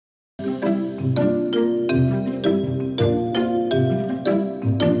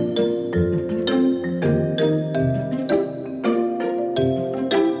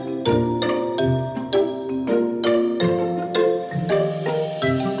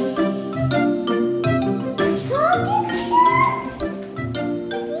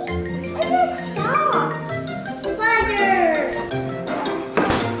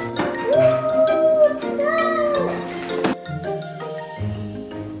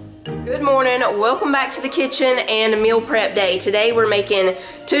Good morning, welcome back to the kitchen and meal prep day. Today we're making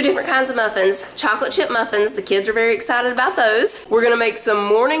two different kinds of muffins. Chocolate chip muffins, the kids are very excited about those. We're gonna make some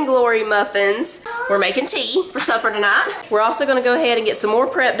morning glory muffins. We're making tea for supper tonight. We're also gonna go ahead and get some more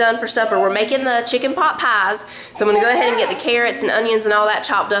prep done for supper. We're making the chicken pot pies, so I'm gonna go ahead and get the carrots and onions and all that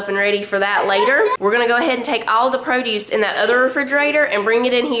chopped up and ready for that later. We're gonna go ahead and take all the produce in that other refrigerator and bring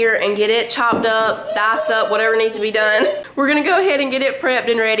it in here and get it chopped up, diced up, whatever needs to be done. We're gonna go ahead and get it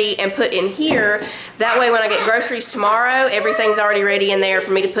prepped and ready and put in here. That way when I get groceries tomorrow, everything's already ready in there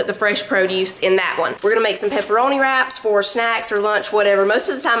for me to put the fresh produce in that one. We're gonna make some pepperoni wraps for snacks or lunch, whatever. Most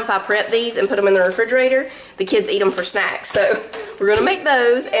of the time if I prep these and put them in the refrigerator, the kids eat them for snacks. So we're gonna make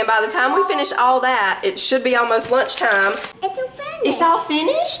those, and by the time we finish all that, it should be almost lunchtime. It's all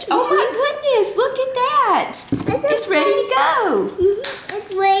finished? Oh my goodness, look at that. It's ready to go.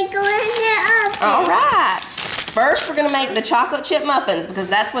 It's ready to go in the oven. All right. First, we're gonna make the chocolate chip muffins because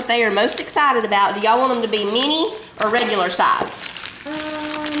that's what they are most excited about. Do y'all want them to be mini or regular sized?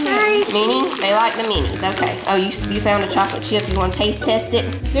 Mini? They like the minis, okay. Oh, you found a chocolate chip, you wanna taste test it?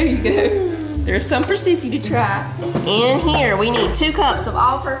 There you go. There's some for Sissy to try. In here, we need 2 cups of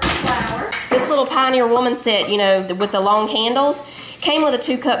all-purpose flour. This little Pioneer Woman set, you know, with the long handles, came with a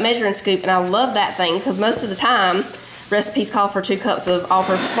 2-cup measuring scoop, and I love that thing because most of the time, recipes call for 2 cups of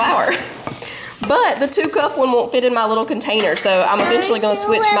all-purpose flour. But the 2-cup one won't fit in my little container, so I'm eventually going to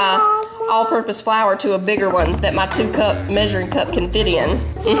switch my all-purpose flour to a bigger one that my 2-cup measuring cup can fit in.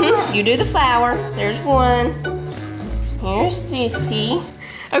 You do the flour. There's one. Here's Sissy.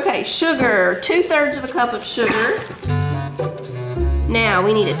 Okay, sugar. 2/3 of a cup of sugar. Now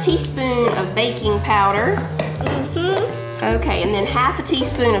we need a teaspoon of baking powder. Okay, and then half a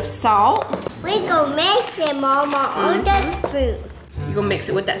teaspoon of salt. We gonna mix it, Mama, on that spoon. You gonna mix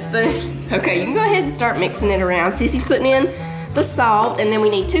it with that spoon? Okay, you can go ahead and start mixing it around. Sissy's putting in the salt, and then we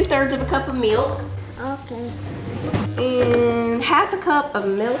need 2/3 of a cup of milk. Okay. And half a cup of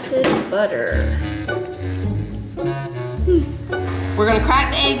melted butter. We're gonna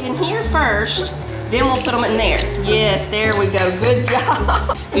crack the eggs in here first, then we'll put them in there. Yes, there we go, good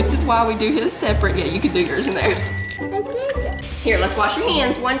job. This is why we do his separate. Yeah, you can do yours in there. I did it. Here, let's wash your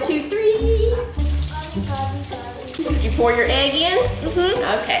hands. 1, 2, 3. Did you pour your egg in?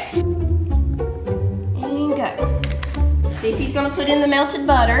 Okay. And go. Sissy's gonna put in the melted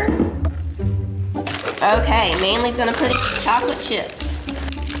butter. Okay, Manly's gonna put in chocolate chips.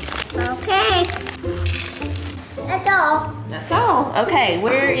 Okay. That's all. That's all. Okay,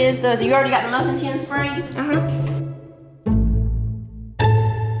 where is the, you already got the muffin tin sprayed?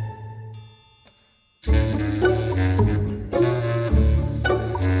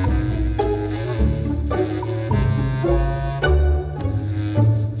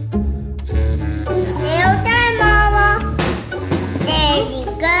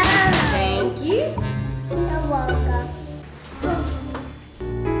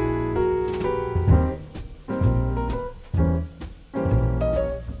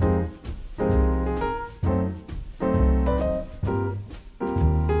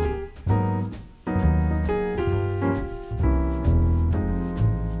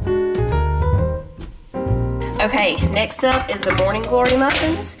 Okay, next up is the morning glory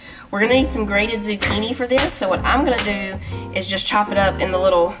muffins. We're gonna need some grated zucchini for this, so what I'm gonna do is just chop it up in the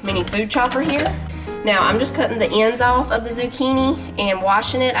little mini food chopper here. Now, I'm just cutting the ends off of the zucchini and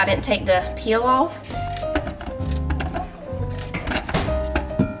washing it. I didn't take the peel off.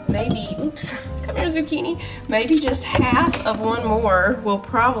 Maybe, oops, come here zucchini. Maybe just half of one more will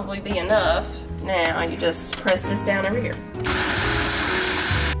probably be enough. Now, you just press this down over here.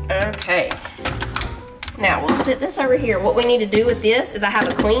 Okay. Now we'll sit this over here. What we need to do with this is I have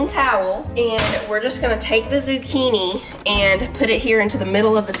a clean towel, and we're just gonna take the zucchini and put it here into the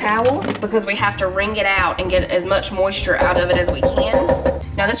middle of the towel because we have to wring it out and get as much moisture out of it as we can.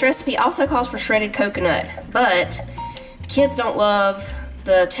 Now this recipe also calls for shredded coconut, but kids don't love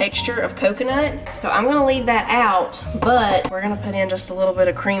the texture of coconut, so I'm gonna leave that out, but we're gonna put in just a little bit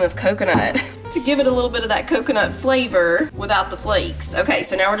of cream of coconut to give it a little bit of that coconut flavor without the flakes. Okay,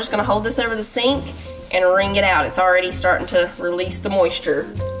 so now we're just gonna hold this over the sink and wring it out. It's already starting to release the moisture.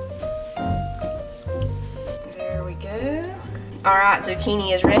 There we go. All right,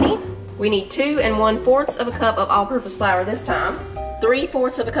 zucchini is ready. We need 2 1/4 of a cup of all-purpose flour this time.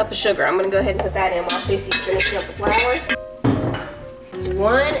 3/4 of a cup of sugar. I'm gonna go ahead and put that in while Sissy's finishing up the flour.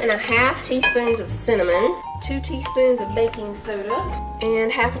 1 1/2 teaspoons of cinnamon, 2 teaspoons of baking soda,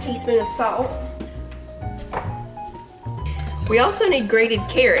 and half a teaspoon of salt. We also need grated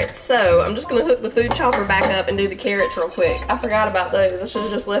carrots, so I'm just gonna hook the food chopper back up and do the carrots real quick. I forgot about those, I should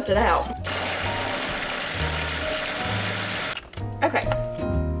have just left it out. Okay.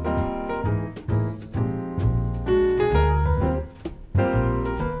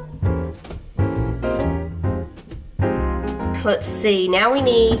 let's see. Now we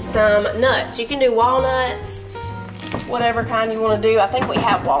need some nuts. You can do walnuts, whatever kind you want to do. I think we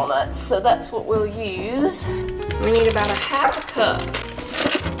have walnuts, so that's what we'll use. We need about a half a cup.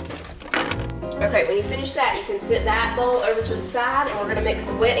 Okay, when you finish that, you can set that bowl over to the side, and we're gonna mix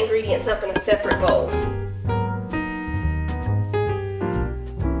the wet ingredients up in a separate bowl.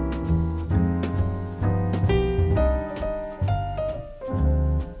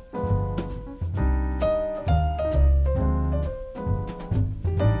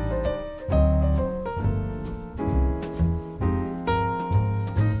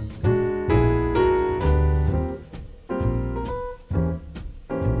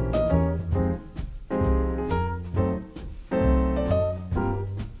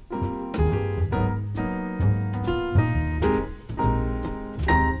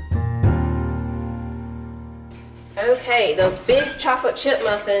 Okay, the big chocolate chip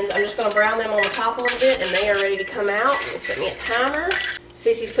muffins, I'm just going to brown them on the top a little bit, and they are ready to come out. Let me set me a timer.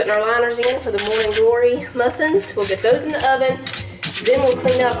 Cece's putting our liners in for the Morning Glory muffins. We'll get those in the oven. Then we'll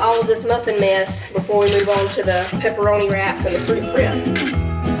clean up all of this muffin mess before we move on to the pepperoni wraps and the fruit prep.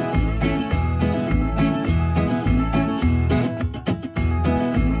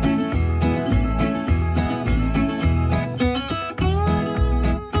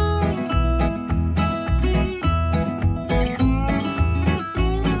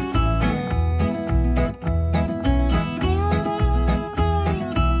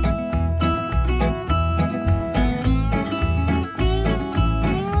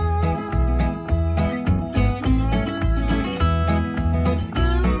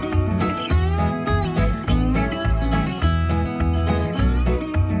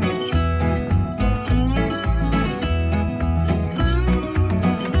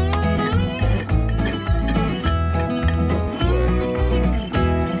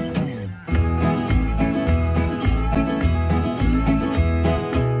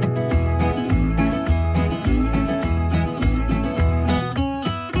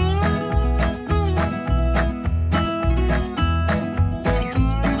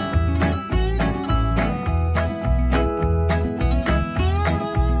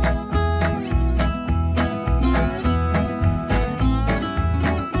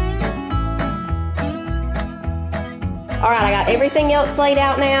 Alright, I got everything else laid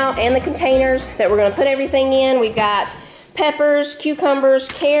out now and the containers that we're going to put everything in. We've got peppers, cucumbers,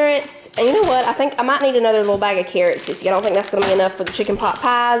 carrots, and you know what? I think I might need another little bag of carrots, Sissy. I don't think that's going to be enough for the chicken pot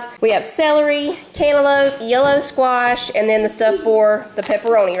pies. We have celery, cantaloupe, yellow squash, and then the stuff for the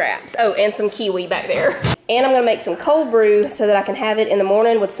pepperoni wraps. Oh, and some kiwi back there. And I'm going to make some cold brew so that I can have it in the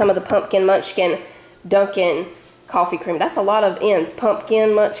morning with some of the pumpkin munchkin Dunkin' coffee cream. That's a lot of N's.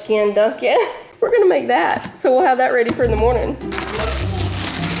 Pumpkin, munchkin, Dunkin'. We're gonna make that, so we'll have that ready for in the morning.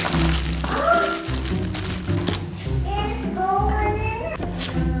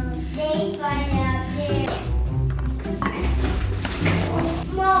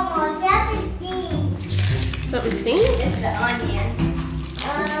 Mama, that stinks. Something stinks? It's the onion.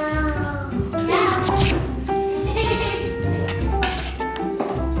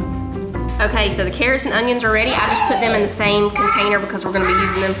 Okay, so the carrots and onions are ready. I just put them in the same container because we're gonna be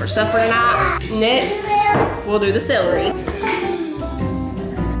using them for supper tonight. Next, we'll do the celery.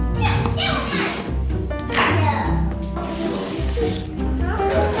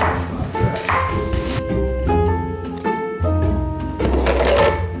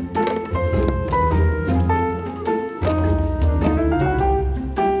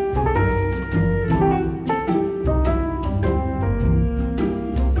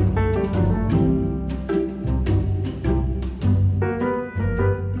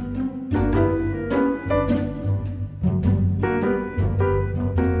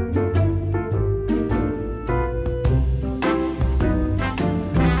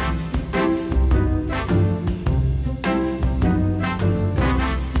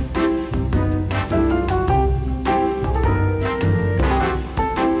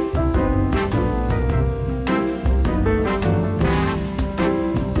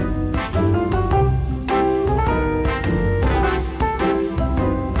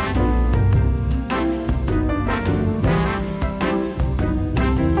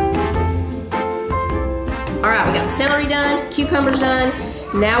 Alright, we got the celery done, cucumbers done.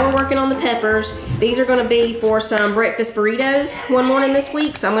 Now we're working on the peppers. These are going to be for some breakfast burritos one morning this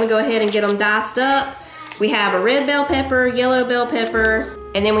week, so I'm going to go ahead and get them diced up. We have a red bell pepper, yellow bell pepper,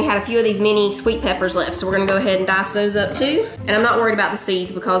 and then we had a few of these mini sweet peppers left, so we're going to go ahead and dice those up too. And I'm not worried about the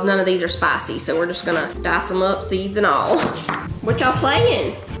seeds because none of these are spicy, so we're just going to dice them up, seeds and all. What y'all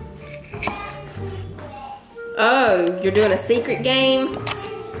playing? Oh, you're doing a secret game?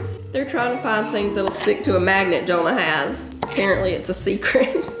 They're trying to find things that'll stick to a magnet Jonah has. Apparently it's a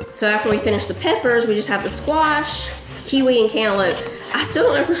secret. So after we finish the peppers, we just have the squash, kiwi, and cantaloupe. I still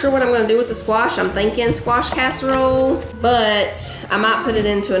don't know for sure what I'm gonna do with the squash. I'm thinking squash casserole, but I might put it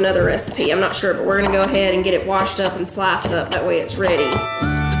into another recipe. I'm not sure, but we're gonna go ahead and get it washed up and sliced up. That way it's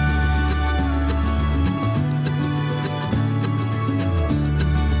ready.